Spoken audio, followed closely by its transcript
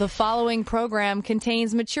The following program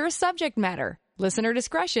contains mature subject matter. Listener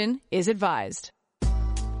discretion is advised.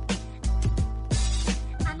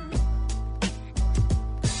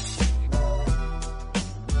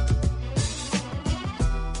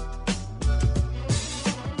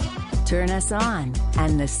 Turn us on,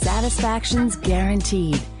 and the satisfaction's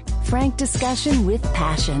guaranteed. Frank discussion with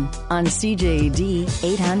passion on CJAD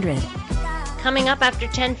 800. Coming up after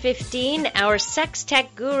 10:15, our sex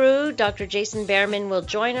tech guru, Dr. Jason Behrman, will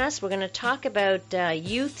join us. We're going to talk about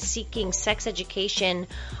youth seeking sex education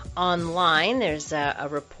online. There's a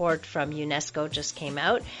report from UNESCO just came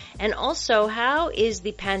out. And also, how is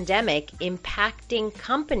the pandemic impacting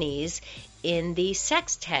companies in the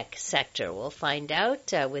sex tech sector? We'll find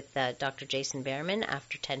out with Dr. Jason Behrman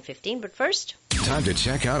after 10:15. But first, time to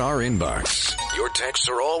check out our inbox. Your texts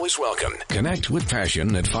are always welcome. Connect with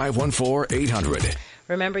Passion at 514-800.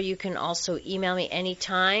 Remember, you can also email me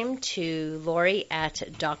anytime to Lori at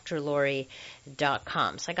drlori.com.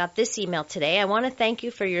 So I got this email today. I want to thank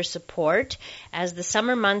you for your support. As the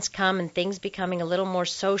summer months come and things becoming a little more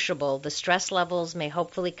sociable, the stress levels may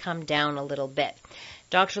hopefully come down a little bit.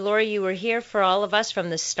 Dr. Lori, you were here for all of us from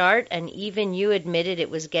the start, and even you admitted it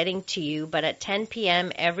was getting to you, but at 10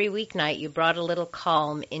 p.m. every weeknight, you brought a little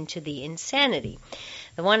calm into the insanity.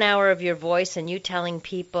 The 1 hour of your voice and you telling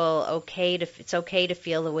people it's okay to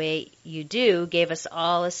feel the way you do gave us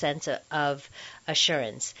all a sense of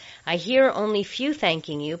assurance. I hear only few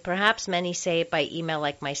thanking you. Perhaps many say it by email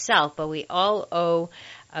like myself, but we all owe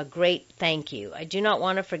a great thank you. I do not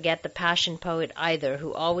want to forget the passion poet either,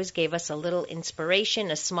 who always gave us a little inspiration,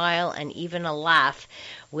 a smile, and even a laugh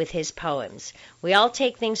with his poems. We all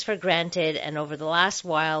take things for granted, and over the last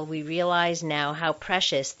while, we realize now how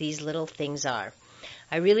precious these little things are.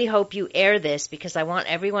 I really hope you air this because I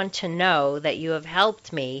want everyone to know that you have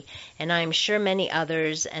helped me, and I am sure many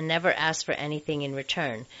others, and never ask for anything in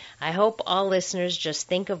return. I hope all listeners just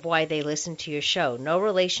think of why they listen to your show. No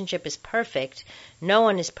relationship is perfect. No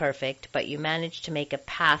one is perfect, but you manage to make a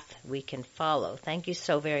path we can follow. Thank you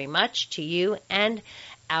so very much to you and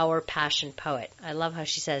our passion poet. I love how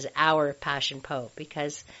she says our passion poet,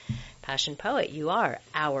 because passion poet, you are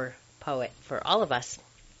our poet for all of us.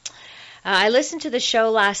 I listened to the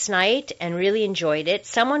show last night and really enjoyed it.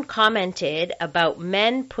 Someone commented about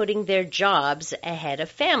men putting their jobs ahead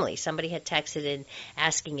of family. Somebody had texted in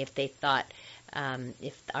asking if they thought,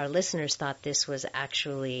 if our listeners thought this was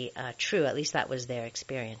actually true. At least that was their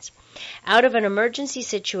experience. Out of an emergency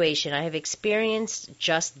situation, I have experienced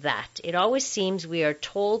just that. It always seems we are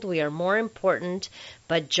told we are more important,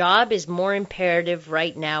 but job is more imperative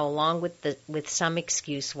right now, along with some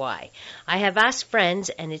excuse why. I have asked friends,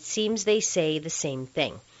 and it seems they say the same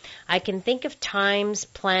thing. I can think of times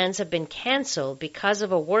plans have been canceled because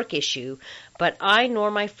of a work issue, but I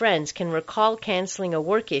nor my friends can recall canceling a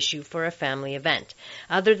work issue for a family event,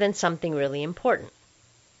 other than something really important.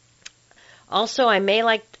 Also, I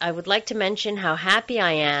would like to mention how happy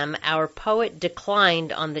I am our poet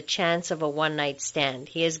declined on the chance of a one-night stand.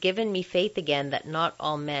 He has given me faith again that not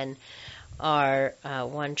all men are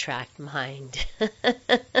one-track mind.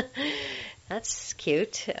 That's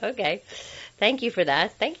cute. Okay. Thank you for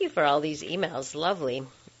that. Thank you for all these emails. Lovely.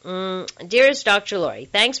 Dearest Dr. Lori,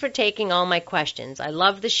 thanks for taking all my questions. I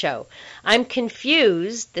love the show. I'm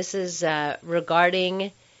confused. This is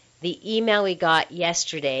regarding the email we got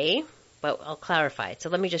yesterday, but I'll clarify it. So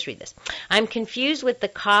let me just read this. I'm confused with the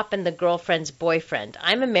cop and the girlfriend's boyfriend.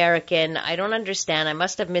 I'm American. I don't understand. I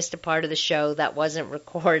must have missed a part of the show that wasn't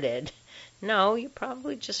recorded. No, you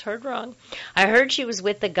probably just heard wrong. I heard she was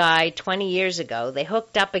with the guy 20 years ago. They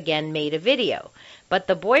hooked up again, made a video. But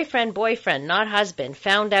the boyfriend, not husband,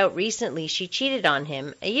 found out recently she cheated on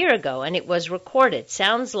him a year ago, and it was recorded.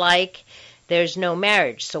 Sounds like there's no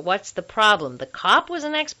marriage. So what's the problem? The cop was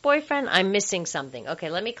an ex-boyfriend? I'm missing something. Okay,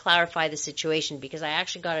 let me clarify the situation, because I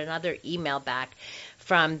actually got another email back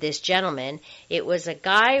from this gentleman. It was a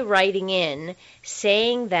guy writing in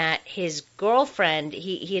saying that his girlfriend,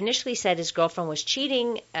 he initially said his girlfriend was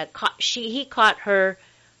cheating. He caught her,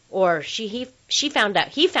 or he found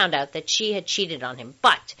out that she had cheated on him,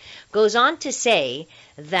 but goes on to say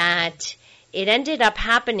that it ended up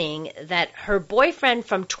happening that her boyfriend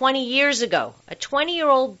from 20 years ago, a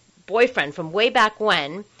 20-year-old boyfriend from way back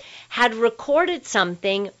when, had recorded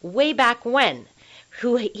something way back when.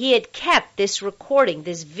 He had kept this recording,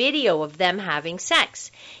 this video of them having sex.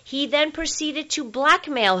 He then proceeded to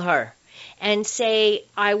blackmail her and say,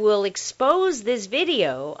 I will expose this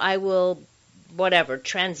video, I will,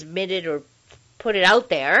 transmit it or put it out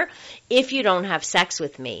there if you don't have sex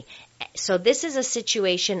with me. So this is a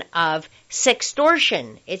situation of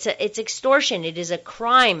sextortion. It's extortion. It is a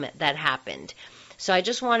crime that happened. So I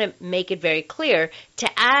just want to make it very clear. To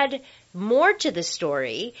add more to the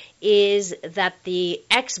story is that the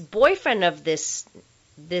ex-boyfriend of this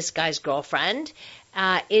guy's girlfriend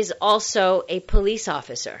is also a police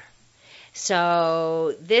officer.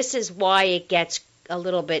 So this is why it gets a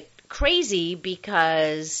little bit crazy,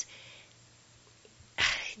 because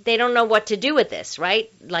they don't know what to do with this, right?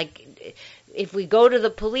 Like, if we go to the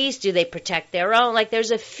police, do they protect their own? Like,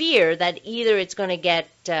 there's a fear that either it's going to get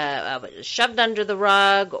shoved under the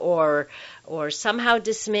rug or somehow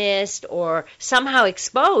dismissed or somehow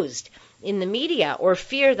exposed in the media, or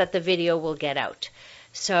fear that the video will get out.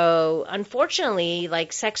 So, unfortunately,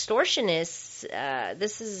 like sextortionists,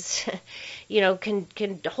 this is,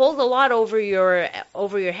 can hold a lot over your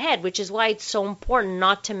head, which is why it's so important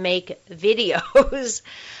not to make videos,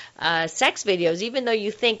 sex videos, even though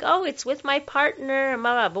you think, oh, it's with my partner,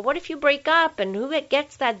 blah, blah. But what if you break up, and who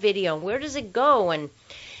gets that video, and where does it go? And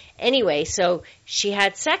anyway, so she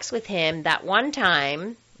had sex with him that one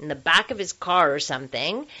time in the back of his car or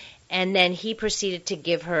something, and then he proceeded to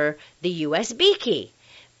give her the USB key.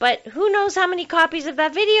 But who knows how many copies of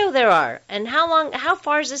that video there are, and how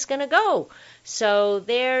far is this going to go? So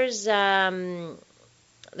there's a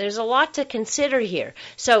lot to consider here.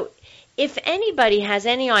 So if anybody has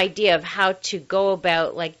any idea of how to go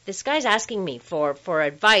about, like, this guy's asking me for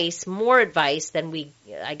advice, more advice than we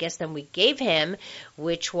gave him,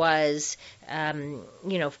 which was,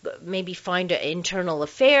 maybe find internal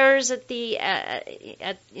affairs in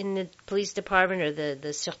the police department or the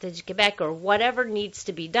Sûreté du Québec or whatever needs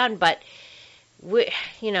to be done. But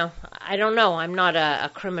I don't know. I'm not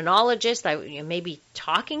a criminologist. Maybe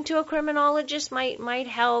talking to a criminologist might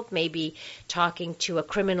help. Maybe talking to a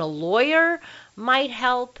criminal lawyer might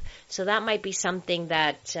help. So that might be something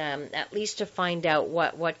that, at least to find out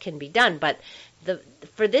what can be done. But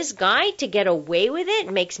for this guy to get away with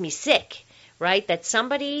it makes me sick, right? That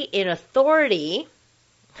somebody in authority,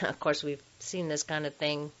 of course, we've seen this kind of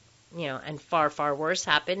thing, and far, far worse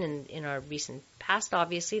happen in our recent past,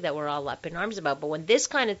 obviously, that we're all up in arms about. But when this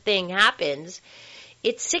kind of thing happens,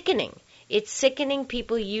 it's sickening. It's sickening,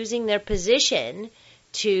 people using their position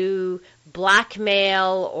to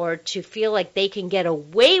blackmail or to feel like they can get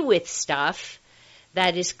away with stuff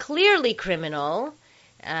that is clearly criminal,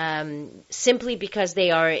 simply because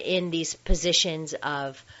they are in these positions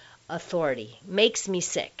of authority. Makes me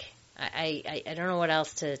sick. I don't know what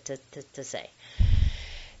else to say.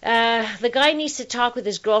 The guy needs to talk with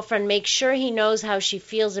his girlfriend, make sure he knows how she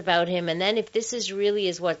feels about him, and then if this is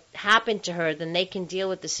what happened to her, then they can deal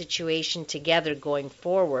with the situation together going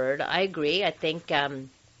forward. I agree. I think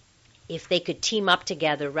if they could team up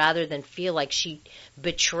together rather than feel like she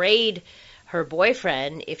betrayed her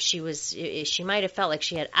boyfriend, she might have felt like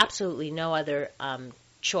she had absolutely no other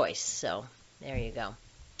choice. So there you go.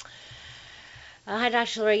 Hi,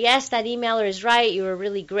 Dr. Laura. Yes, that emailer is right. You were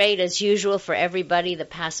really great, as usual, for everybody the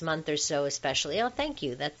past month or so especially. Oh, thank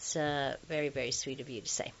you. That's very, very sweet of you to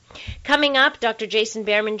say. Coming up, Dr. Jason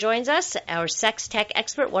Behrman joins us, our sex tech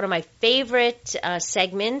expert, one of my favorite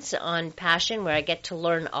segments on Passion, where I get to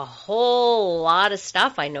learn a whole lot of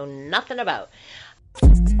stuff I know nothing about.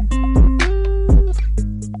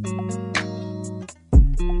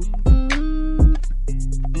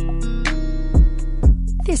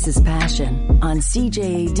 This is Passion on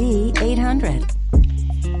CJAD 800.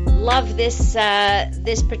 Love this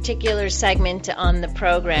particular segment on the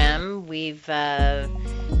program. We've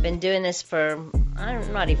been doing this for,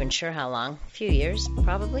 I'm not even sure how long, a few years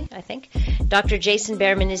probably, I think. Dr. Jason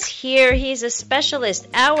Behrman is here. He's a specialist,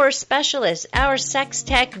 our sex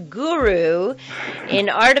tech guru in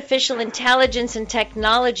artificial intelligence and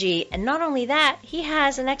technology. And not only that, he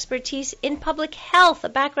has an expertise in public health, a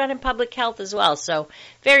background in public health as well. So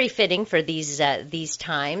very fitting for these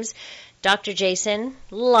times. Dr. Jason,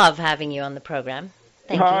 love having you on the program.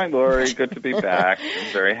 Thank you. Hi, Lori. Good to be back.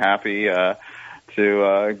 I'm very happy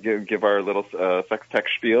to give our little sex tech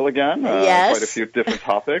spiel again. Yes. Quite a few different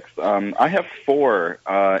topics. I have 4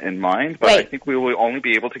 in mind, but I think we will only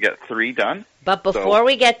be able to get 3 done. But before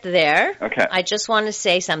we get there, okay. I just want to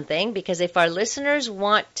say something, because if our listeners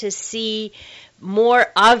want to see more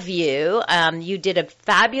of you, you did a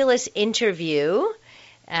fabulous interview.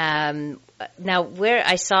 Now, where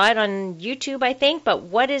I saw it on YouTube, I think, but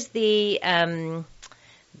what is the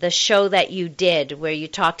show that you did where you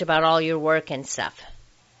talked about all your work and stuff?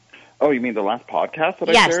 Oh, you mean the last podcast that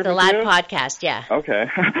I Yes, shared the with last you? podcast, yeah. Okay.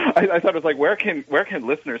 I thought it was like, where can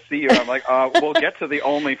listeners see you? I'm like, we'll get to the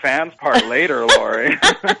OnlyFans part later, Lori.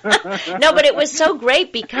 No, but it was so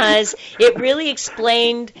great because it really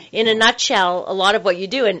explained in a nutshell a lot of what you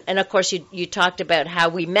do. And of course, you talked about how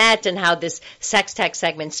we met and how this Sex Tech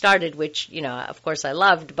segment started, which, you know, of course I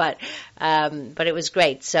loved, but it was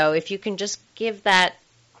great. So if you can just give that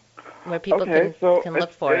where people can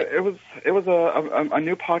look for it. It was a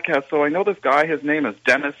new podcast. So I know this guy. His name is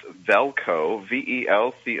Dennis Velco,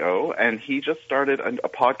 Velco, and he just started a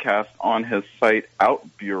podcast on his site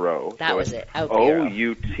Out Bureau. That was it. Out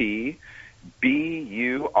Bureau.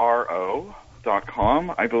 OUTBURO.com.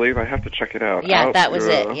 I believe I have to check it out. Yeah, Out that was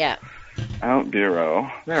Bureau. it. Yeah. Out Bureau.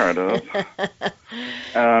 There it is.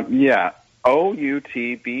 Yeah.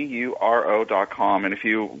 OUTBURO.com, and if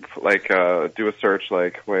you do a search,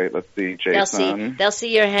 let's see, Jason. They'll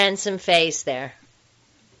see your handsome face there.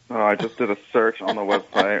 Oh, I just did a search on the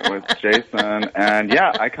website with Jason, and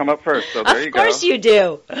yeah, I come up first. So there you go. Of course you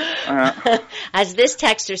do. As this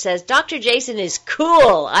texter says, Dr. Jason is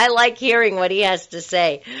cool. I like hearing what he has to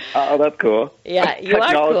say. Oh, that's cool. Yeah, you are cool.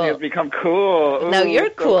 Technology has become cool. Ooh, no, you're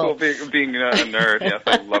so cool. Being a nerd. Yes,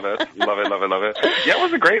 I love it. Love it. Yeah, it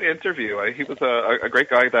was a great interview. He was a great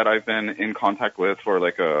guy that I've been in contact with for a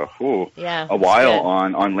while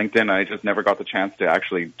on LinkedIn. I just never got the chance to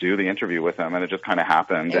actually do the interview with him, and it just kind of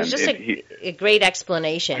happened. It was just a great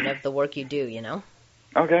explanation of the work you do, you know?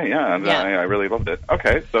 Okay, yeah. I really loved it.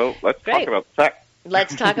 Okay, so let's talk about sex.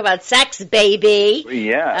 Let's talk about sex, baby.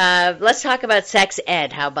 Yeah. Let's talk about sex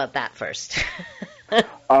ed. How about that first?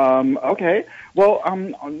 Okay. Well,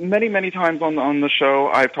 many times on the show,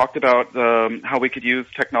 I've talked about how we could use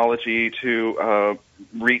technology to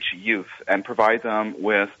reach youth and provide them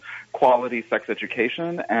with quality sex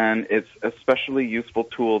education, and its especially useful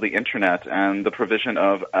tool, the internet, and the provision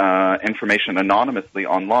of information anonymously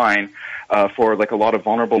online for a lot of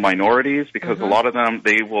vulnerable minorities, because a lot of them,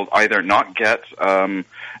 they will either not get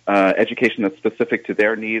education that's specific to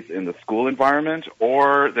their needs in the school environment,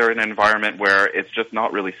 or they're in an environment where it's just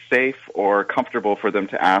not really safe or comfortable for them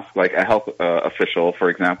to ask a health official, for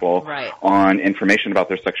example, on information about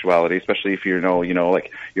their sexuality, especially if you're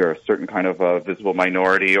a certain kind of visible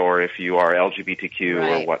minority, or if you are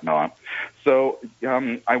LGBTQ or whatnot. So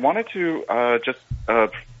I wanted to just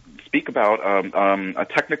speak about a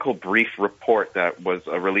technical brief report that was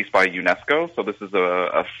released by UNESCO. So this is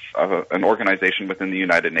an organization within the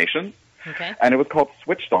United Nations. Okay. And it was called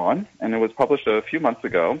Switched On, and it was published a few months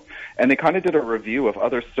ago. And they kind of did a review of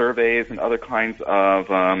other surveys and other kinds of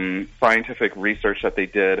scientific research that they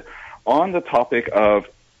did on the topic of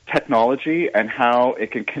technology and how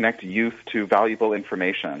it can connect youth to valuable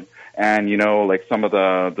information. And, some of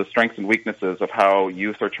the strengths and weaknesses of how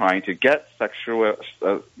youth are trying to get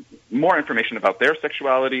more information about their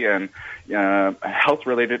sexuality and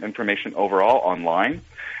health-related information overall online.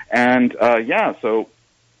 And, so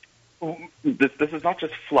this is not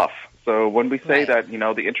just fluff. So when we say that,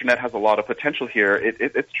 the Internet has a lot of potential here,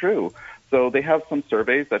 it's true. So they have some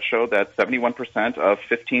surveys that show that 71% of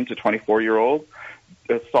 15 to 24-year-olds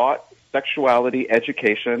sought sexuality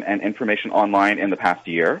education and information online in the past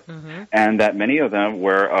year, and that many of them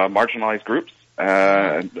were marginalized groups.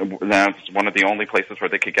 That's one of the only places where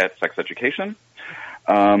they could get sex education.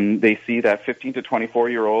 They see that 15 to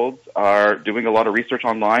 24-year-olds are doing a lot of research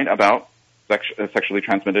online about sexually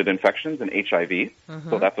transmitted infections and HIV,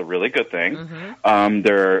 so that's a really good thing.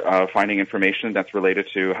 They're finding information that's related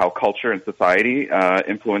to how culture and society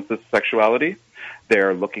influences sexuality.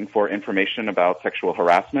 They're looking for information about sexual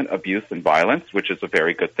harassment, abuse, and violence, which is a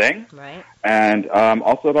very good thing. Right. And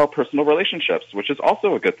also about personal relationships, which is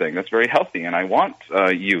also a good thing. That's very healthy, and I want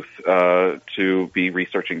youth to be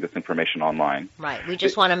researching this information online. Right. We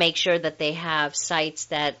just want to make sure that they have sites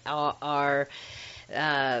that are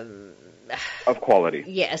of quality.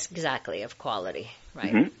 Yes, exactly, of quality.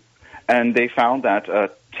 Right. And they found that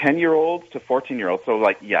 10-year-olds to 14-year-olds,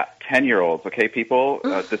 10-year-olds, okay, people,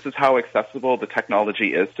 this is how accessible the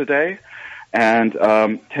technology is today. And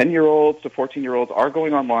 10-year-olds to 14-year-olds are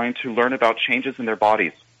going online to learn about changes in their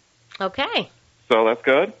bodies. Okay. So that's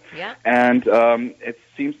good. Yeah. And it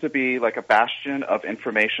seems to be like a bastion of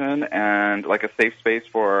information and like a safe space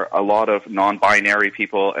for a lot of non-binary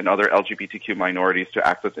people and other LGBTQ minorities to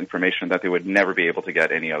access information that they would never be able to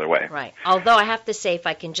get any other way. Right. Although I have to say, if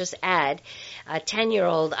I can just add, a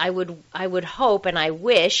 10-year-old, I would hope and I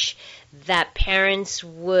wish that parents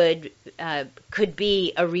could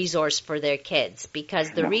be a resource for their kids,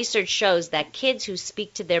 because the research shows that kids who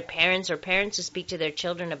speak to their parents or parents who speak to their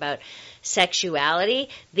children about sexuality,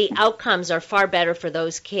 the outcomes are far better for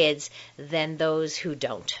those kids than those who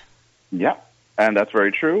don't. Yeah. And that's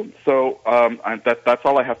very true. So that's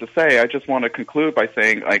all I have to say. I just want to conclude by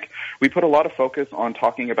saying, like, we put a lot of focus on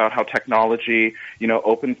talking about how technology,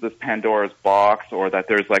 opens this Pandora's box, or that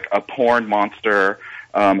there's like a porn monster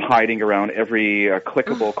hiding around every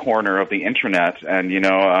clickable corner of the internet, and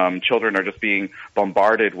children are just being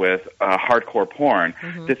bombarded with hardcore porn.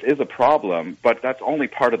 Mm-hmm. This is a problem, but that's only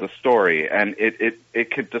part of the story, and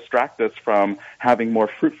it could distract us from having more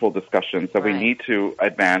fruitful discussions that we need to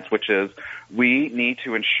advance, which is we need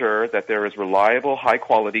to ensure that there is reliable,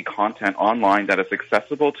 high-quality content online that is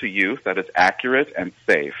accessible to youth, that is accurate and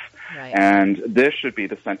safe. Right. And this should be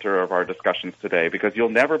the center of our discussions today, because you'll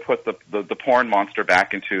never put the porn monster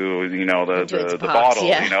back into the bottle.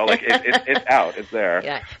 Yeah. It's out, it's there.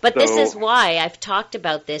 Yeah. But this is why I've talked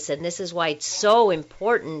about this, and this is why it's so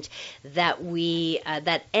important that we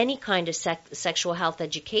that any kind of sexual health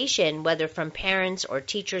education, whether from parents or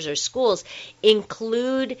teachers or schools,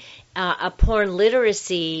 include a porn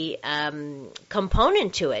literacy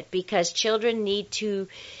component to it, because children need to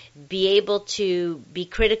be able to be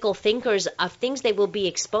critical thinkers of things they will be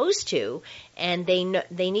exposed to, and they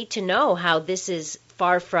need to know how this is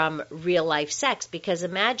far from real life sex. Because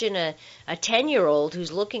imagine a 10-year-old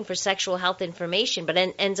who's looking for sexual health information but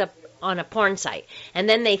ends up on a porn site, and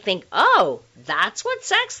then they think, oh, that's what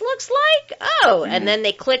sex looks like? Oh, and then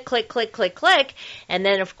they click, and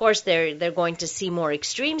then of course they're going to see more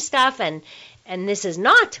extreme stuff, and this is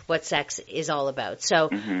not what sex is all about. So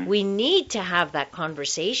we need to have that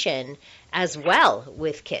conversation as well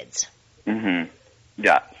with kids. Mm-hmm.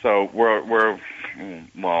 Yeah. So we're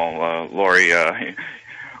Lori,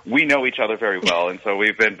 we know each other very well, and so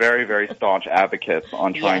we've been very, very staunch advocates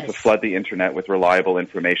on trying to flood the internet with reliable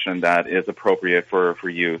information that is appropriate for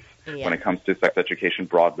youth when it comes to sex education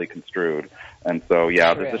broadly construed. And so,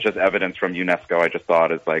 this is just evidence from UNESCO. I just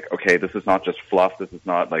thought it's like, okay, this is not just fluff. This is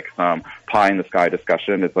not like some pie-in-the-sky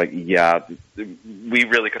discussion. It's like, we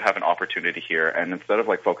really could have an opportunity here. And instead of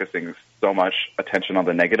like focusing so much attention on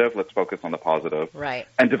the negative, let's focus on the positive. Right.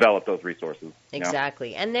 And develop those resources.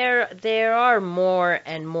 Exactly. And there are more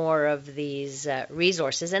and more of these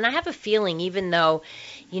resources. And I have a feeling, even though,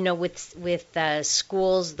 with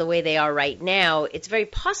schools the way they are right now, it's very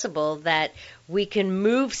possible that we can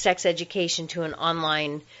move sex education to an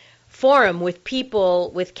online forum with people,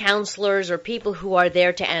 with counselors or people who are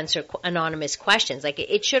there to answer anonymous questions. Like,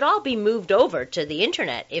 it should all be moved over to the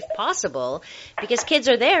internet if possible, because kids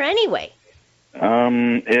are there anyway.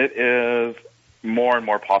 It is more and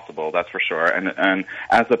more possible, that's for sure. And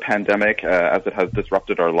as the pandemic, as it has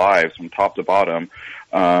disrupted our lives from top to bottom,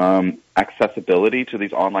 accessibility to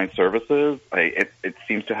these online services, it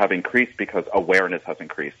seems to have increased because awareness has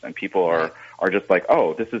increased, and people are just like,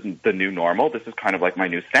 oh, this isn't the new normal. This is kind of like my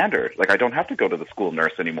new standard. Like, I don't have to go to the school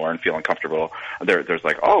nurse anymore and feel uncomfortable. There's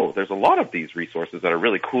like, oh, there's a lot of these resources that are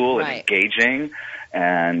really cool and engaging.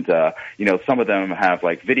 And, some of them have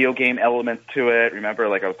like video game elements to it. Remember,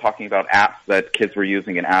 like I was talking about apps that kids were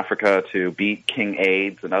using in Africa to beat King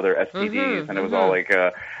AIDS and other STDs, and it was all like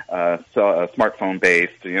smartphone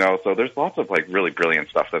based, so there's lots of like really brilliant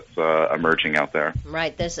stuff that's emerging out there.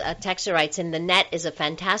 Right. There's a texter writes, and the net is a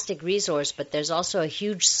fantastic resource, but there's also a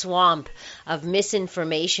huge swamp of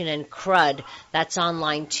misinformation and crud that's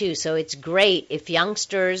online too. So it's great if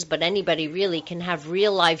youngsters, but anybody really, can have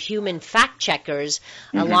real live human fact checkers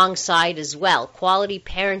alongside as well. Quality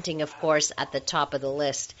parenting, of course, at the top of the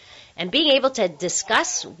list. And being able to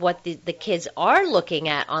discuss what the kids are looking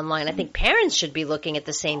at online, I think parents should be looking at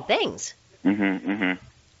the same things.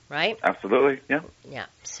 Right? Absolutely, yeah. Yeah,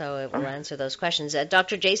 so it will answer those questions.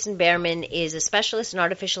 Dr. Jason Behrman is a specialist in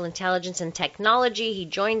artificial intelligence and technology. He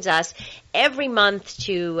joins us every month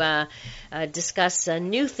to discuss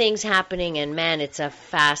new things happening, and man, it's a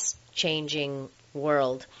fast-changing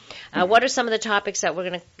world. What are some of the topics that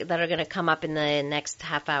that are going to come up in the next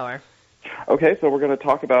half hour? Okay, so we're going to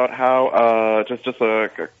talk about how just a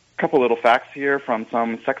couple little facts here from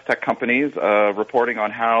some sex tech companies reporting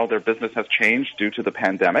on how their business has changed due to the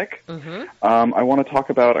pandemic. I want to talk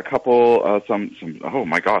about a couple, a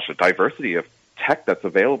diversity of tech that's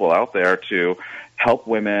available out there to help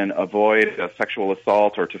women avoid sexual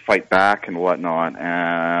assault or to fight back and whatnot,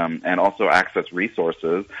 and also access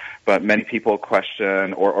resources. But many people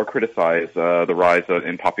question or criticize the rise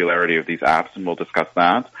in popularity of these apps, and we'll discuss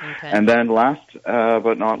that. Okay. And then last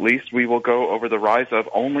but not least, we will go over the rise of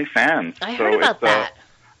OnlyFans. I heard about that.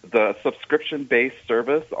 The subscription-based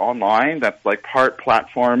service online that's like part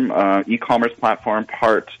platform, e-commerce platform,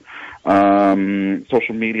 part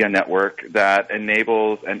social media network that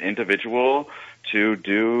enables an individual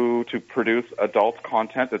to produce adult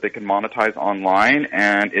content that they can monetize online,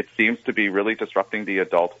 and it seems to be really disrupting the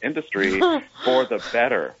adult industry for the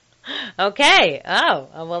better. Okay.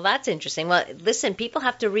 Oh, well, that's interesting. Well, listen, people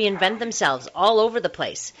have to reinvent themselves all over the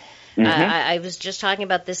place. Mm-hmm. I was just talking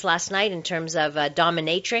about this last night in terms of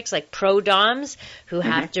dominatrix, like pro-doms, who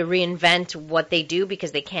have to reinvent what they do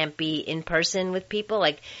because they can't be in person with people.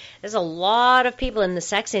 Like, there's a lot of people in the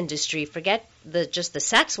sex industry, forget just the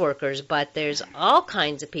sex workers, but there's all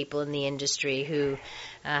kinds of people in the industry who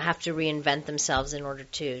have to reinvent themselves in order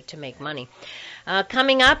to make money.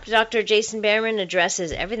 Coming up, Dr. Jason Behrman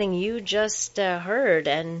addresses everything you just heard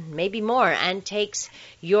and maybe more, and takes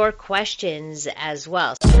your questions as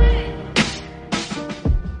well.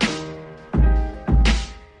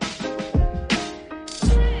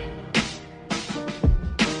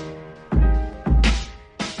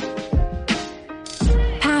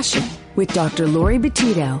 Passion with Dr. Lori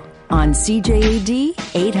Betito on CJAD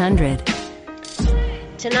 800.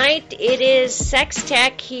 Tonight it is Sex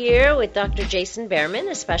Tech here with Dr. Jason Behrman,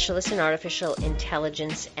 a specialist in artificial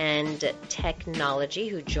intelligence and technology,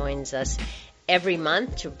 who joins us every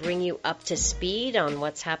month to bring you up to speed on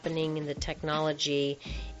what's happening in the technology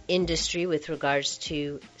industry with regards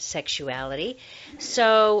to sexuality.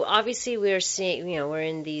 So obviously we're seeing, we're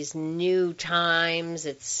in these new times.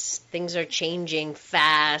 Things are changing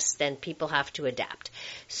fast and people have to adapt.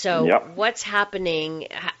 So What's happening?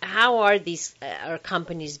 How are are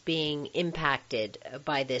companies being impacted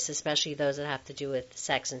by this, especially those that have to do with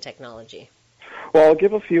sex and technology? Well, I'll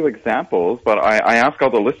give a few examples, but I ask all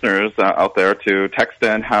the listeners out there to text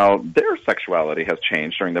in how their sexuality has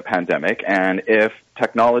changed during the pandemic, and if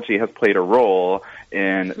technology has played a role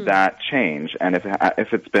in that change, and if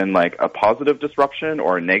it's been like a positive disruption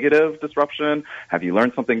or a negative disruption. Have you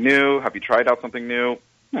learned something new? Have you tried out something new?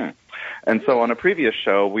 And so on a previous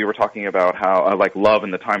show, we were talking about how, like love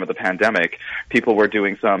in the time of the pandemic, people were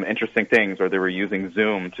doing some interesting things, or they were using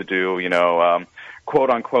Zoom to do,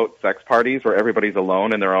 quote-unquote sex parties where everybody's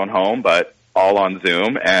alone in their own home, but all on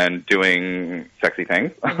Zoom and doing sexy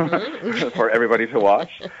things for everybody to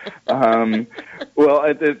watch.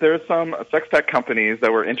 There's some sex tech companies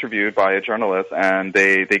that were interviewed by a journalist, and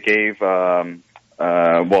they gave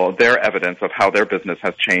their evidence of how their business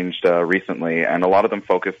has changed recently, and a lot of them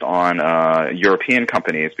focused on European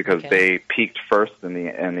companies because they peaked first in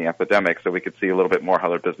the epidemic, so we could see a little bit more how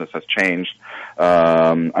their business has changed.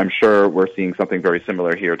 I'm sure we're seeing something very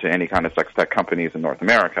similar here to any kind of sex tech companies in North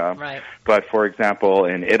America. Right. But for example,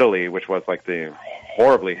 in Italy, which was like the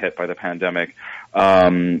horribly hit by the pandemic,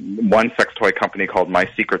 one sex toy company called My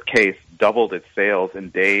Secret Case doubled its sales in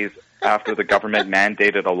days after the government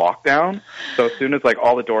mandated a lockdown. So as soon as like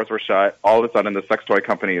all the doors were shut, all of a sudden the sex toy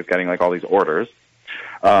company is getting like all these orders.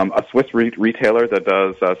 A Swiss retailer that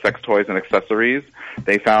does sex toys and accessories,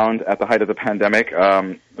 they found at the height of the pandemic,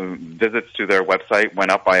 visits to their website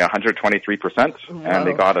went up by 123%, and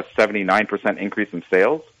they got a 79% increase in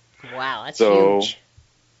sales. Wow, that's huge.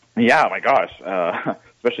 Yeah, my gosh,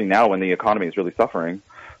 especially now when the economy is really suffering.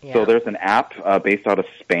 Yeah. So there's an app based out of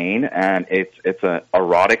Spain, and it's an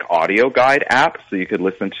erotic audio guide app, so you could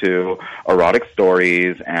listen to erotic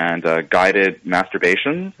stories and guided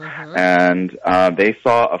masturbations. And they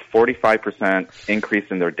saw a 45% increase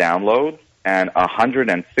in their downloads and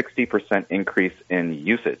 160% increase in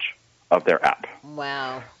usage of their app.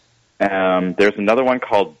 Wow. There's another one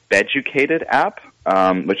called Beducated app,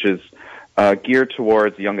 which is geared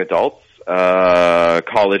towards young adults.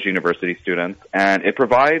 College, university students, and it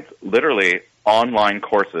provides literally online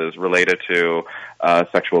courses related to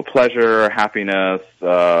sexual pleasure, happiness,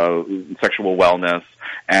 sexual wellness,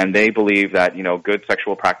 and they believe that, good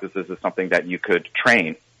sexual practices is something that you could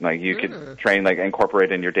train. Like you could train, like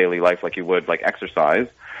incorporate in your daily life like you would like exercise.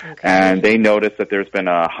 Okay. And they noticed that there's been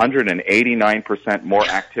 189% more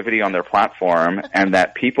activity on their platform, and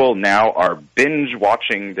that people now are binge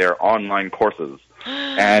watching their online courses.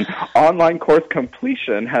 And online course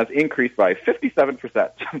completion has increased by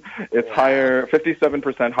 57%. It's higher,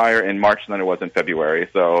 57% higher in March than it was in February.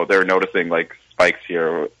 So they're noticing like spikes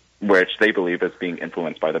here, which they believe is being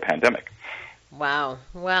influenced by the pandemic. Wow.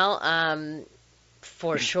 Well,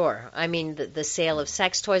 for sure. I mean, the sale of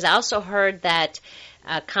sex toys. I also heard that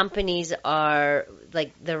companies are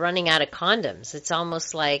they're running out of condoms. It's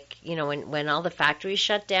almost like, when all the factories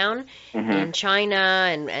shut down in China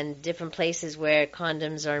and different places where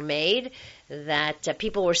condoms are made, that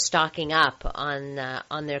people were stocking up on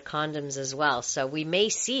their condoms as well. So we may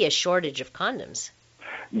see a shortage of condoms.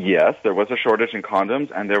 Yes, there was a shortage in condoms,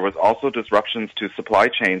 and there was also disruptions to supply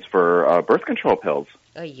chains for birth control pills.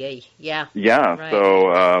 Oh, yay. Yeah. Yeah, Right.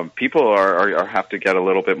 so people are have to get a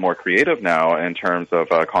little bit more creative now in terms of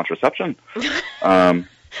contraception.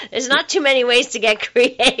 There's not too many ways to get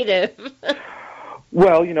creative.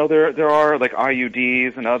 Well, there are like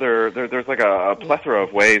IUDs and there's like a plethora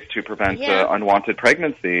of ways to prevent unwanted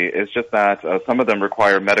pregnancy. It's just that some of them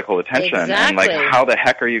require medical attention. Exactly. And like, how the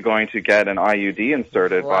heck are you going to get an IUD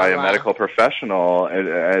inserted by a medical professional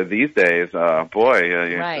these days?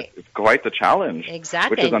 It's quite the challenge.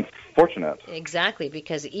 Exactly. Which is unfortunate. Exactly,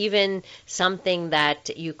 because even something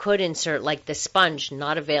that you could insert, like the sponge,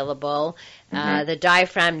 not available. The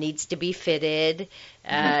diaphragm needs to be fitted.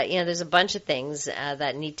 There's a bunch of things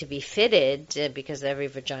that need to be fitted because every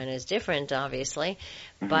vagina is different, obviously.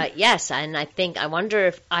 But yes, and I wonder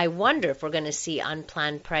if we're going to see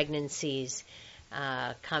unplanned pregnancies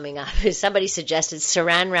coming up. Somebody suggested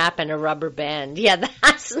saran wrap and a rubber band. Yeah,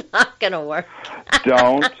 that's not going to work.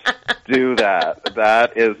 Don't do that.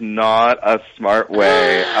 That is not a smart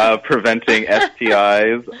way of preventing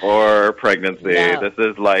STIs or pregnancy. No. This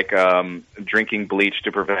is like drinking bleach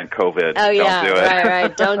to prevent COVID. Oh, Don't do it.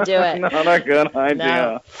 Right. Don't do it. Not a good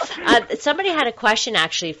idea. No. Somebody had a question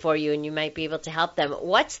actually for you, and you might be able to help them.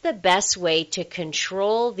 What's the best way to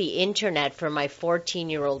control the internet for my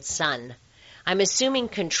 14-year-old son? I'm assuming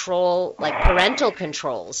parental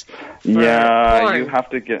controls. For porn. You have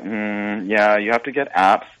to get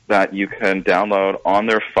apps that you can download on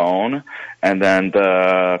their phone, and then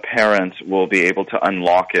the parent will be able to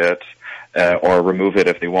unlock it or remove it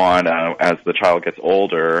if they want as the child gets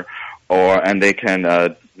older, and they can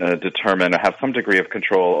determine or have some degree of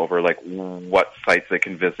control over like what sites they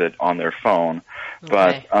can visit on their phone.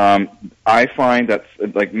 Okay. But I find that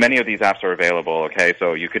like many of these apps are available. Okay,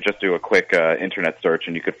 so you could just do a quick internet search,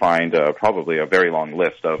 and you could find probably a very long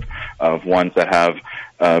list of ones that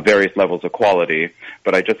have various levels of quality.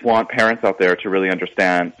 But I just want parents out there to really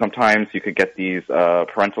understand. Sometimes you could get these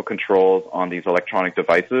parental controls on these electronic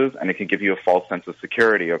devices, and it can give you a false sense of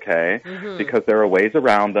security. Okay, because there are ways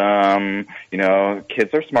around them.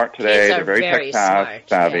 Kids are smart today. They're very tech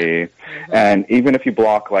savvy, and even if you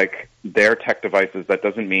block like their tech devices, that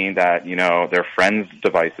doesn't mean that their friends'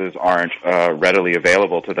 devices aren't readily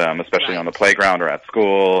available to them, especially on the playground or at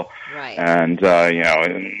school. Right. And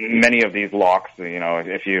many of these locks,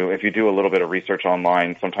 if you do a little bit of research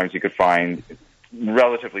online, sometimes you could find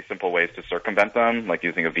relatively simple ways to circumvent them, like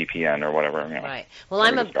using a VPN or whatever. Right. Well,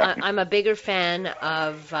 I'm a bigger fan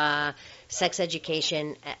of sex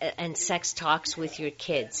education and sex talks with your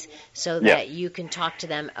kids, so that you can talk to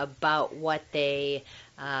them about what they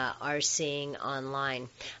are seeing online.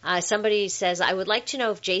 Somebody says, I would like to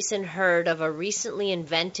know if Jason heard of a recently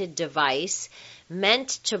invented device meant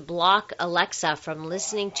to block Alexa from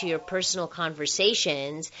listening to your personal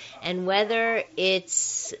conversations, and whether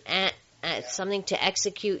it's something to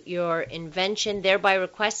execute your invention, thereby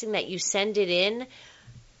requesting that you send it in,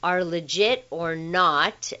 are legit or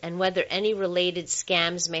not, and whether any related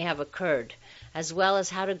scams may have occurred, as well as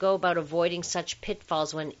how to go about avoiding such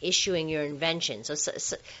pitfalls when issuing your invention. So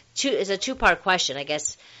it's a two-part question, I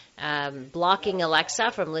guess. Blocking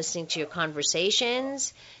Alexa from listening to your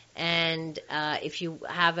conversations, and if you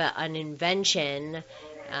have an invention,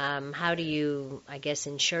 how do you, I guess,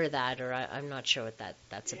 ensure that? Or I'm not sure what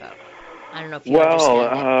that's about. I don't know if you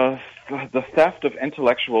understand it. The theft of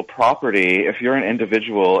intellectual property, if you're an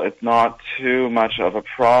individual, it's not too much of a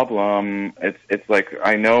problem. It's like,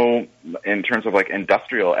 I know in terms of like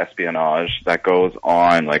industrial espionage that goes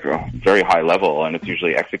on like a very high level, and it's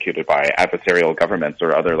usually executed by adversarial governments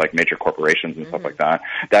or other like major corporations and stuff like that.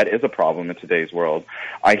 That is a problem in today's world.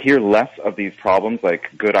 I hear less of these problems, like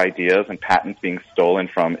good ideas and patents being stolen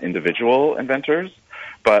from individual inventors.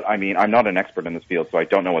 But, I mean, I'm not an expert in this field, so I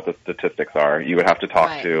don't know what the statistics are. You would have to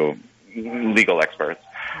talk to legal experts.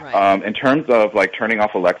 Right. In terms of, like, turning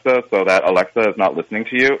off Alexa so that Alexa is not listening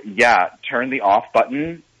to you, turn the off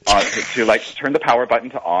button to turn the power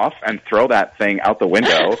button to off and throw that thing out the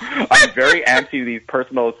window. I'm very anti these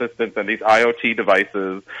personal assistants and these IoT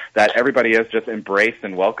devices that everybody has just embraced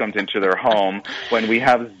and welcomed into their home when we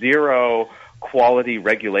have zero quality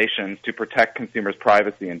regulations to protect consumers'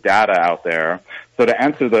 privacy and data out there. So to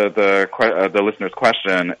answer the listener's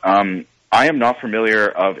question, I am not familiar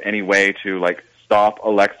of any way to like stop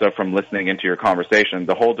Alexa from listening into your conversation.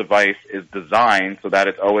 The whole device is designed so that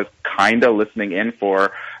it's always kind of listening in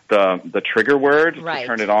for the trigger word to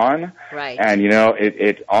turn it on. Right. And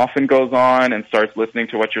it often goes on and starts listening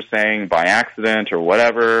to what you're saying by accident or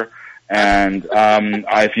whatever. And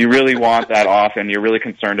if you really want that off and you're really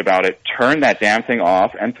concerned about it, turn that damn thing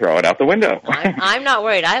off and throw it out the window. I'm not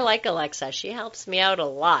worried. I like Alexa. She helps me out a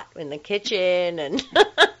lot in the kitchen. And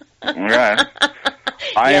right.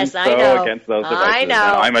 I Yes, am I know. so against those devices. I know.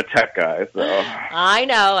 And I'm a tech guy, so. I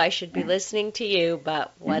know. I should be listening to you,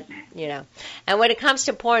 but what, And when it comes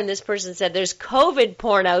to porn, this person said there's COVID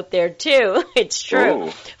porn out there, too. It's true.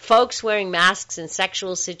 Ooh. Folks wearing masks in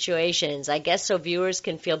sexual situations. I guess so viewers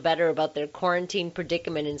can feel better about their quarantine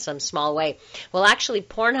predicament in some small way. Well, actually,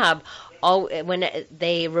 Pornhub, when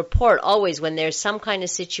they report always when there's some kind of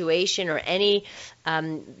situation or any,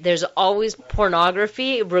 there's always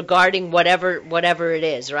pornography regarding whatever it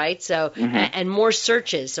is, right? So, and more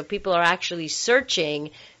searches. So people are actually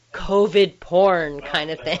searching COVID porn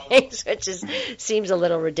kind of things, which seems a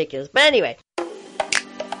little ridiculous. But anyway.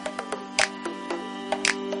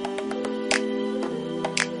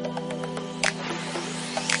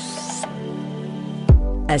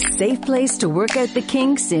 A safe place to work out the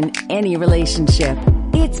kinks in any relationship.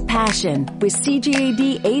 It's Passion with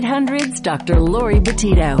CJAD 800's Dr. Lori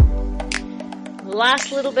Betito.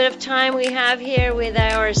 Last little bit of time we have here with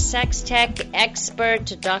our sex tech expert,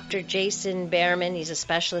 Dr. Jason Behrman. He's a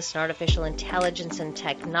specialist in artificial intelligence and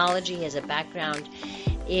technology. He has a background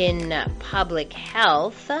in public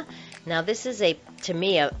health. Now, this is, to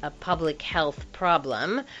me, a public health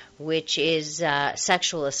problem, which is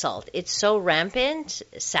sexual assault. It's so rampant,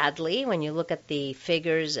 sadly, when you look at the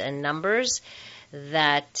figures and numbers,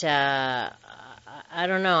 that I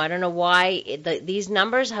don't know. I don't know why these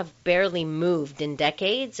numbers have barely moved in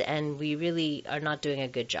decades, and we really are not doing a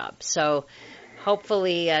good job. So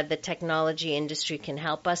hopefully the technology industry can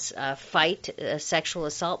help us fight sexual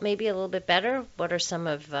assault maybe a little bit better. What are some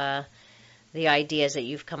of the ideas that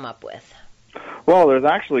you've come up with? Well, there's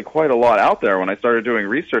actually quite a lot out there. When I started doing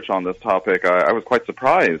research on this topic, I was quite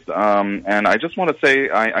surprised. And I just want to say,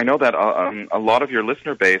 I know that a lot of your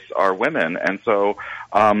listener base are women, and so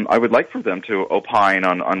I would like for them to opine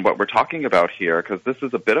on what we're talking about here, because this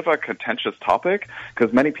is a bit of a contentious topic,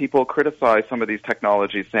 because many people criticize some of these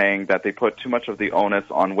technologies, saying that they put too much of the onus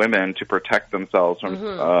on women to protect themselves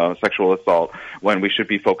from sexual assault, when we should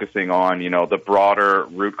be focusing on, the broader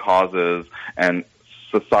root causes and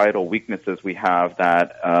societal weaknesses we have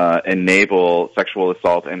that enable sexual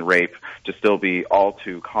assault and rape to still be all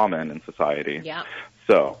too common in society. Yeah.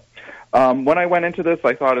 So when I went into this,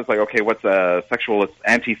 I thought it's like, okay, what's a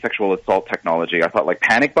anti-sexual assault technology? I thought like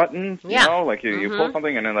panic buttons, like you pull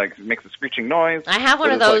something and then like it makes a screeching noise. I have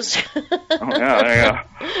one of those. There you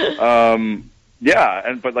go.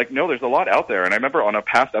 But no, there's a lot out there. And I remember on a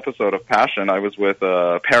past episode of Passion, I was with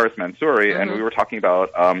Paris Mansouri, and we were talking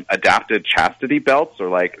about adapted chastity belts, or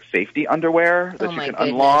like safety underwear that you can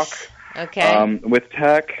unlock. Okay. With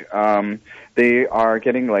tech, they are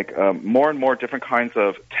getting like more and more different kinds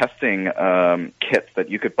of testing kits that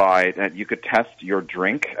you could buy, that you could test your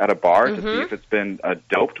drink at a bar to see if it's been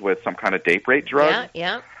doped with some kind of date rape drug.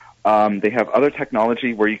 Yeah. They have other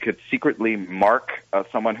technology where you could secretly mark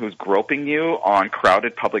someone who's groping you on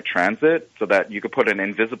crowded public transit, so that you could put an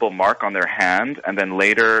invisible mark on their hand, and then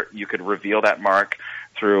later you could reveal that mark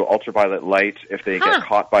through ultraviolet light if they get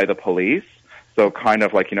caught by the police. So kind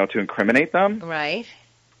of like, to incriminate them. Right.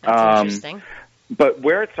 That's interesting. But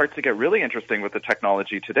where it starts to get really interesting with the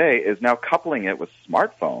technology today is now coupling it with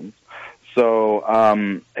smartphones.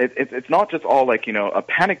 So it's not just all like, a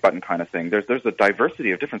panic button kind of thing. There's a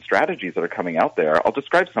diversity of different strategies that are coming out there. I'll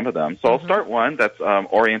describe some of them. So I'll start one that's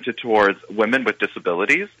oriented towards women with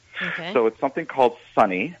disabilities. Okay. So it's something called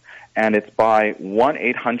Sunny, and it's by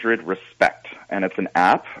 1-800-RESPECT, and it's an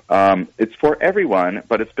app. It's for everyone,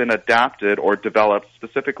 but it's been adapted or developed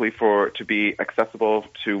specifically to be accessible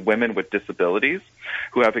to women with disabilities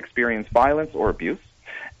who have experienced violence or abuse.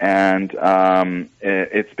 And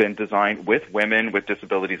it's been designed with women with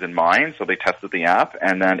disabilities in mind, so they tested the app,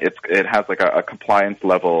 and then it has like a compliance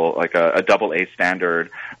level, like a AA standard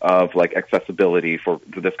of like accessibility for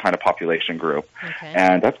this kind of population group. Okay.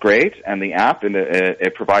 And that's great. And the app,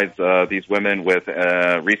 it provides these women with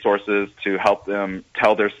resources to help them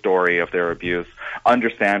tell their story of their abuse,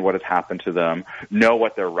 understand what has happened to them, know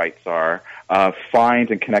what their rights are, find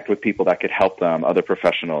and connect with people that could help them, other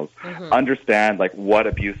professionals, understand like what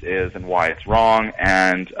abuse is and why it's wrong,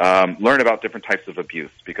 and learn about different types of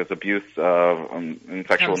abuse, because abuse in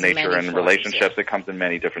sexual nature and relationships, it comes in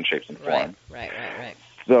many different shapes and forms. Right.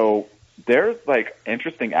 So there's like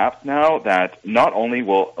interesting apps now that not only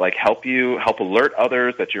will like help alert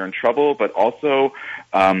others that you're in trouble, but also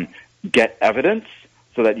get evidence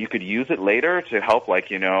so that you could use it later to help, like,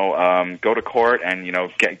 go to court and,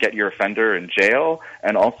 get your offender in jail,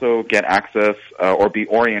 and also get access or be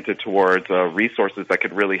oriented towards resources that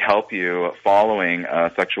could really help you following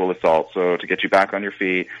sexual assault. So to get you back on your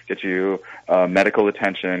feet, get you medical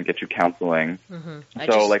attention, get you counseling.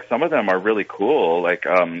 So some of them are really cool, like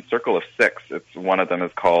Circle of Six, it's one of them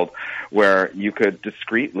is called, where you could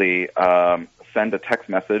discreetly send a text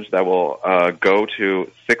message that will go to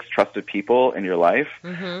 6 trusted people in your life,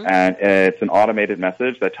 and it's an automated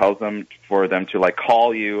message that tells them for them to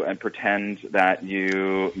call you and pretend that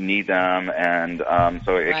you need them, and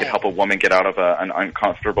so it can help a woman get out of an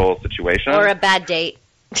uncomfortable situation or a bad date.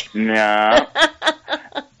 Yeah,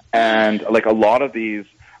 and a lot of these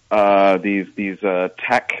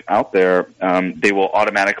tech out there, they will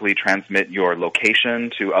automatically transmit your location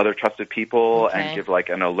to other trusted people and give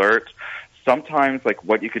an alert. Sometimes,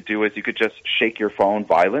 what you could do is you could just shake your phone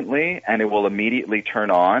violently, and it will immediately turn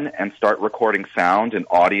on and start recording sound and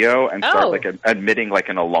audio and start emitting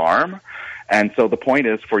an alarm. And so the point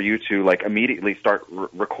is for you to immediately start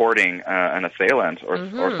recording an assailant or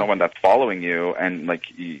someone that's following you, and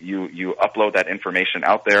you upload that information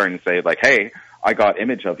out there and say hey, I got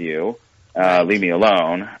image of you, leave me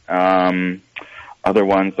alone. Other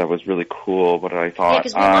ones that was really cool. What I thought? Yeah,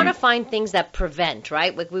 because we want to find things that prevent,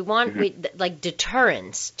 right? We want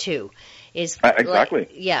deterrence too. Is exactly.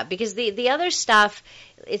 Because the other stuff,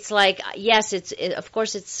 it's yes, of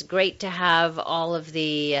course it's great to have all of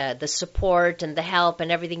the support and the help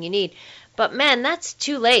and everything you need. But man, that's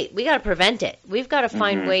too late. We got to prevent it. We've got to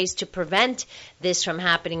find ways to prevent this from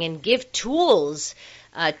happening and give tools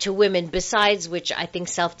to women, besides which I think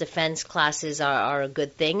self-defense classes are a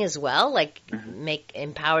good thing as well,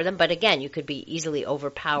 empower them. But again, you could be easily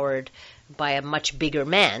overpowered by a much bigger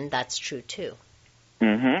man. That's true too.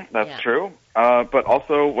 That's true. But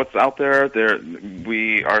also what's out there,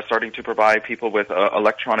 we are starting to provide people with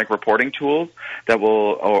electronic reporting tools that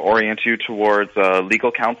will orient you towards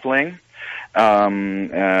legal counseling.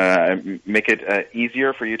 Make it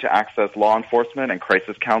easier for you to access law enforcement and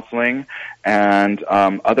crisis counseling, and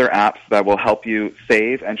other apps that will help you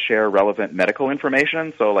save and share relevant medical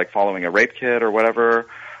information. So following a rape kit or whatever,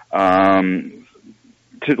 to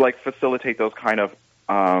facilitate those kind of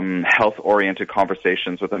health-oriented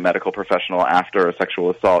conversations with a medical professional after a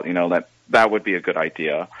sexual assault. That would be a good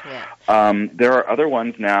idea. Yeah. There are other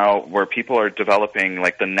ones now where people are developing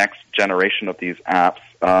the next generation of these apps.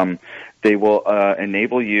 They will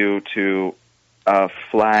enable you to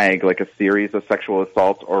flag a series of sexual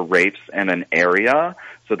assaults or rapes in an area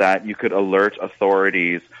so that you could alert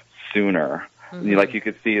authorities sooner. You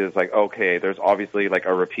could see it's okay, there's obviously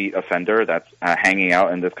a repeat offender that's hanging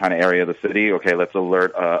out in this kind of area of the city. Okay, let's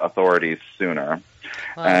alert authorities sooner.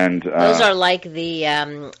 Well, and those are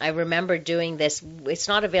I remember doing this. It's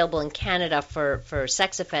not available in Canada for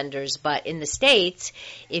sex offenders, but in the States,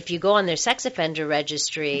 if you go on their sex offender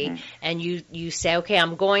registry and you say, okay,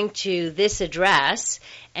 I'm going to this address,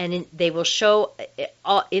 and they will show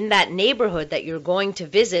in that neighborhood that you're going to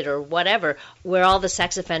visit or whatever, where all the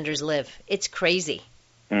sex offenders live. It's crazy.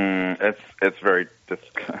 It's very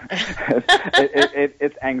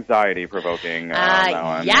it's anxiety provoking.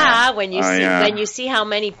 When you see how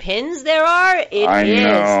many pins there are, it is.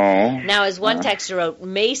 Know. Now, as one texter wrote,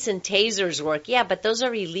 mace and tasers work. Yeah, but those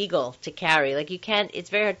are illegal to carry. You can't. It's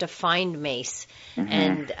very hard to find mace,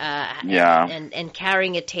 and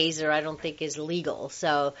carrying a taser, I don't think is legal.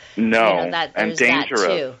 So and dangerous. That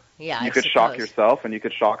too. Yeah, you could shock yourself, and you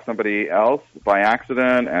could shock somebody else by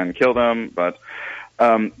accident and kill them, but.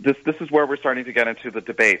 This is where we're starting to get into the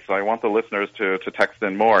debate. So I want the listeners to text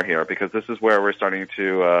in more here, because this is where we're starting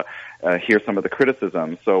to hear some of the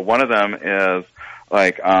criticisms. So one of them is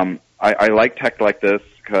I like tech like this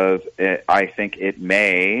because I think it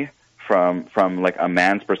may, from a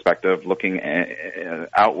man's perspective, looking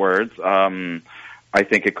outwards. I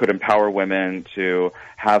think it could empower women to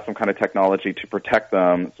have some kind of technology to protect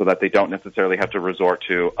them so that they don't necessarily have to resort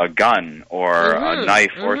to a gun or a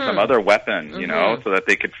knife or some other weapon, so that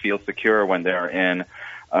they could feel secure when they're in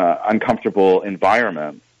uncomfortable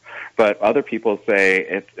environments. But other people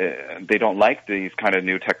say they don't like these kind of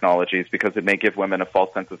new technologies because it may give women a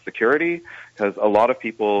false sense of security, because a lot of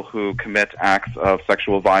people who commit acts of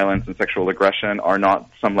sexual violence and sexual aggression are not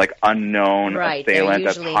some unknown assailant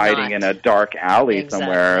that's hiding in a dark alley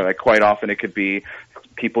somewhere. Quite often it could be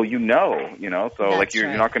people so you're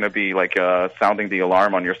not going to be sounding the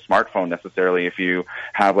alarm on your smartphone necessarily if you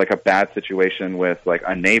have a bad situation with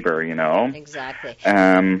a neighbor, Exactly.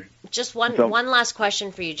 Just one So- last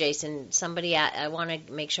question for you, Jason. Somebody, I want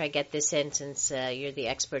to make sure I get this in since you're the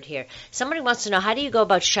expert here. Somebody wants to know, how do you go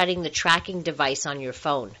about shutting the tracking device on your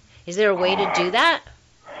phone? Is there a way to do that?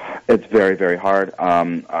 It's very, very hard.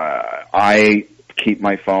 I keep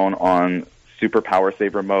my phone on super power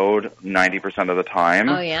saver mode 90% of the time.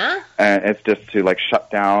 Oh, yeah? And it's just to like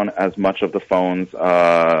shut down as much of the phone's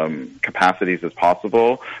capacities as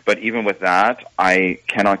possible. But even with that, I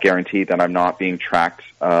cannot guarantee that I'm not being tracked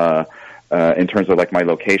in terms of like my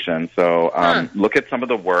location. So look at some of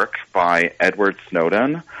the work by Edward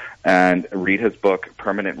Snowden and read his book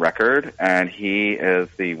Permanent Record, and he is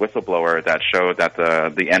the whistleblower that showed that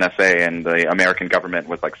the NSA and the American government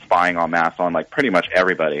was like spying en masse on like pretty much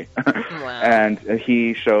everybody. Wow. And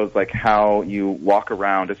he shows like how you walk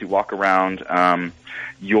around,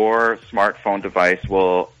 your smartphone device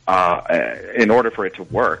will, in order for it to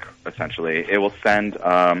work, essentially, it will send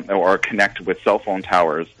or connect with cell phone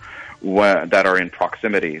towers that are in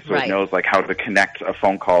proximity. So Right. it knows like how to connect a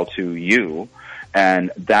phone call to you.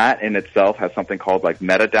 And that in itself has something called like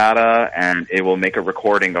metadata, and it will make a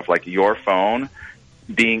recording of like your phone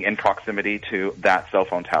being in proximity to that cell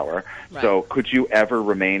phone tower. Right. So could you ever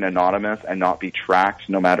remain anonymous and not be tracked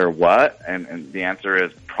no matter what? And the answer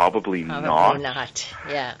is probably not. Probably not.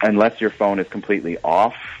 Yeah. Unless your phone is completely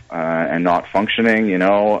off and not functioning, you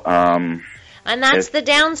know. And that's It's- the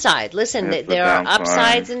downside. Listen, it's the there are downside.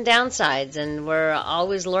 upsides and downsides, and we're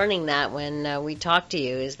always learning that when we talk to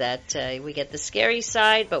you, is that we get the scary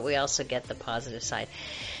side, but we also get the positive side.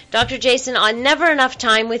 Dr. Jason, never enough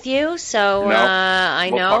time with you, so No. I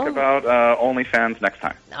We'll know. talk about OnlyFans next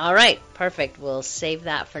time. All right, perfect. We'll save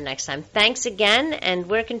that for next time. Thanks again, and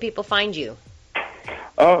where can people find you?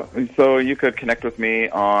 Oh, so you could connect with me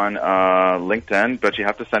on LinkedIn, but you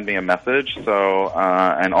have to send me a message. So,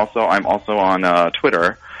 and also, I'm also on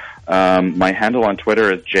Twitter. My handle on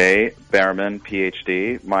Twitter is J Behrman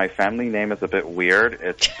PhD. My family name is a bit weird.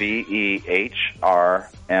 It's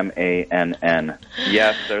BEHRMANN.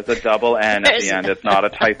 Yes, there's a double N at the end. It's not a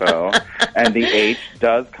typo. And the H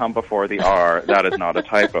does come before the R. That is not a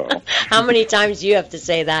typo. How many times do you have to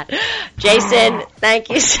say that? Jason, thank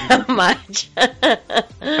you so much.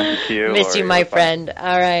 Thank you. Miss you, Lori. my It was fun. friend.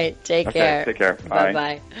 All right, take Okay, care. take care. Bye.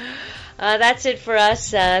 Bye-bye. That's it for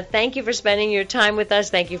us. Thank you for spending your time with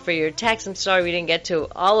us. Thank you for your texts. I'm sorry we didn't get to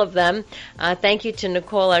all of them. Thank you to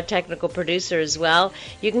Nicole, our technical producer, as well.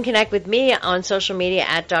 You can connect with me on social media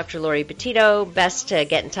at Dr. Lori Petito. Best to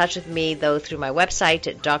get in touch with me, though, through my website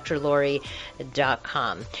at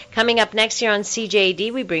drlori.com. Coming up next year on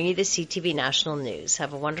CJAD, we bring you the CTV National News.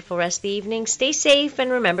 Have a wonderful rest of the evening. Stay safe,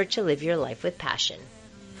 and remember to live your life with passion.